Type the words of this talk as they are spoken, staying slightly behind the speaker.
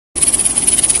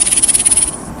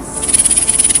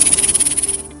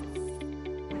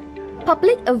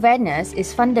Public awareness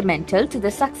is fundamental to the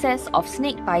success of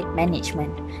snakebite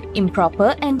management.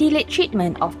 Improper and delayed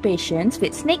treatment of patients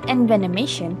with snake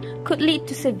envenomation could lead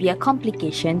to severe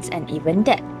complications and even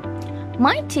death.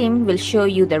 My team will show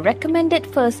you the recommended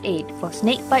first aid for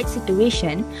snakebite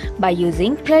situation by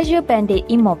using pressure band-aid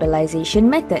immobilization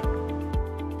method.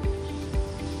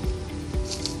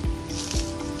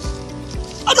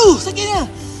 Aduh, sakitnya!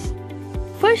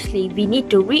 Firstly, we need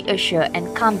to reassure and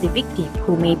calm the victim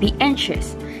who may be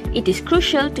anxious. It is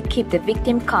crucial to keep the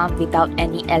victim calm without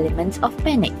any elements of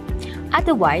panic.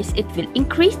 Otherwise, it will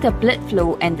increase the blood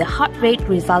flow and the heart rate,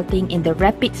 resulting in the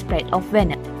rapid spread of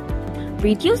venom.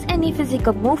 Reduce any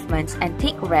physical movements and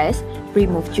take rest,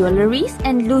 remove jewelries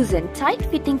and loosen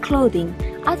tight-fitting clothing,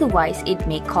 otherwise it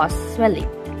may cause swelling.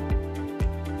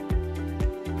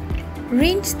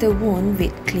 Rinse the wound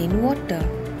with clean water.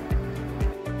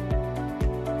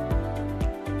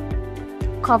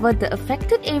 Cover the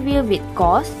affected area with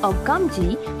gauze or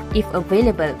gumji if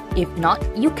available. If not,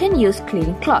 you can use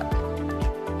clean cloth.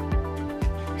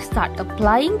 Start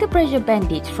applying the pressure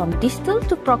bandage from distal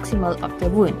to proximal of the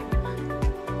wound.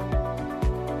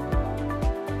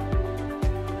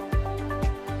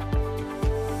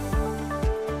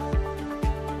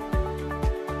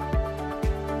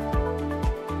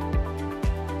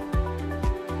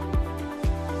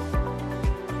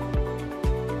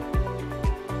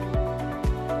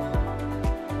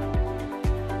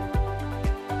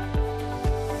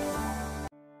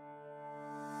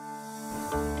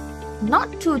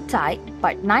 Not too tight,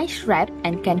 but nice wrap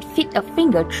and can fit a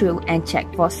finger through and check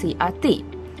for CRT.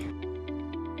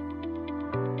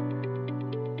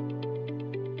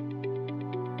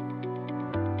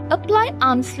 Apply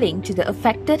arm sling to the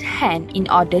affected hand in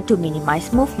order to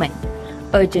minimize movement.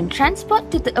 Urgent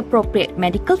transport to the appropriate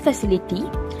medical facility.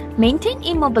 Maintain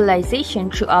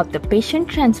immobilization throughout the patient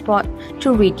transport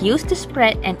to reduce the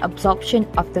spread and absorption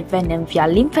of the venom via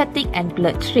lymphatic and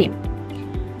bloodstream.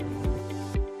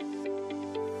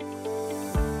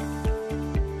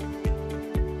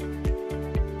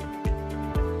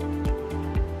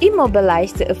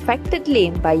 Immobilize the affected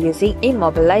limb by using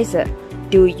immobilizer.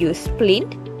 Do use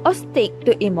splint or stick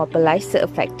to immobilize the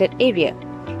affected area.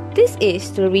 This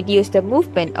is to reduce the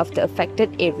movement of the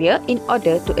affected area in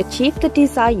order to achieve the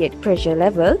desired pressure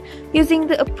level using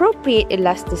the appropriate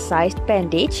elasticized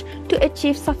bandage to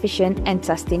achieve sufficient and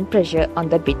sustained pressure on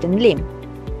the bitten limb.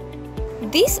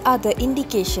 These are the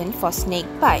indications for snake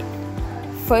bite.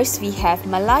 First, we have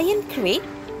Malayan krait,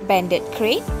 banded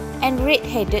krait, and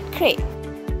red-headed krait.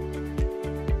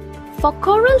 For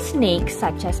coral snakes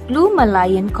such as blue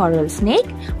Malayan coral snake,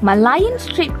 Malayan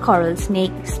striped coral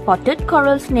snake, spotted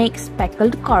coral snake,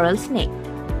 speckled coral snake.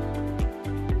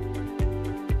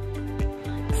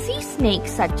 Sea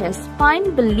snakes such as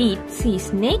spine-bellied sea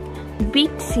snake, bead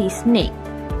sea snake.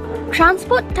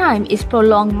 Transport time is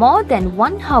prolonged more than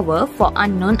 1 hour for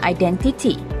unknown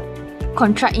identity.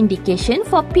 Contraindication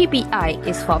for PBI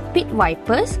is for pit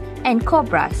vipers and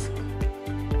cobras.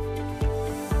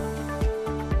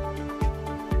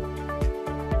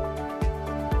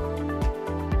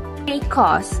 May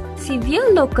cause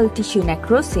severe local tissue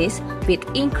necrosis with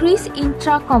increased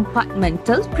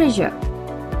intracompartmental pressure.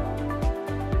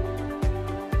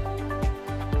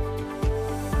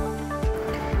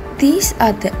 These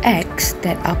are the acts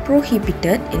that are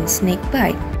prohibited in snake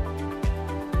bite.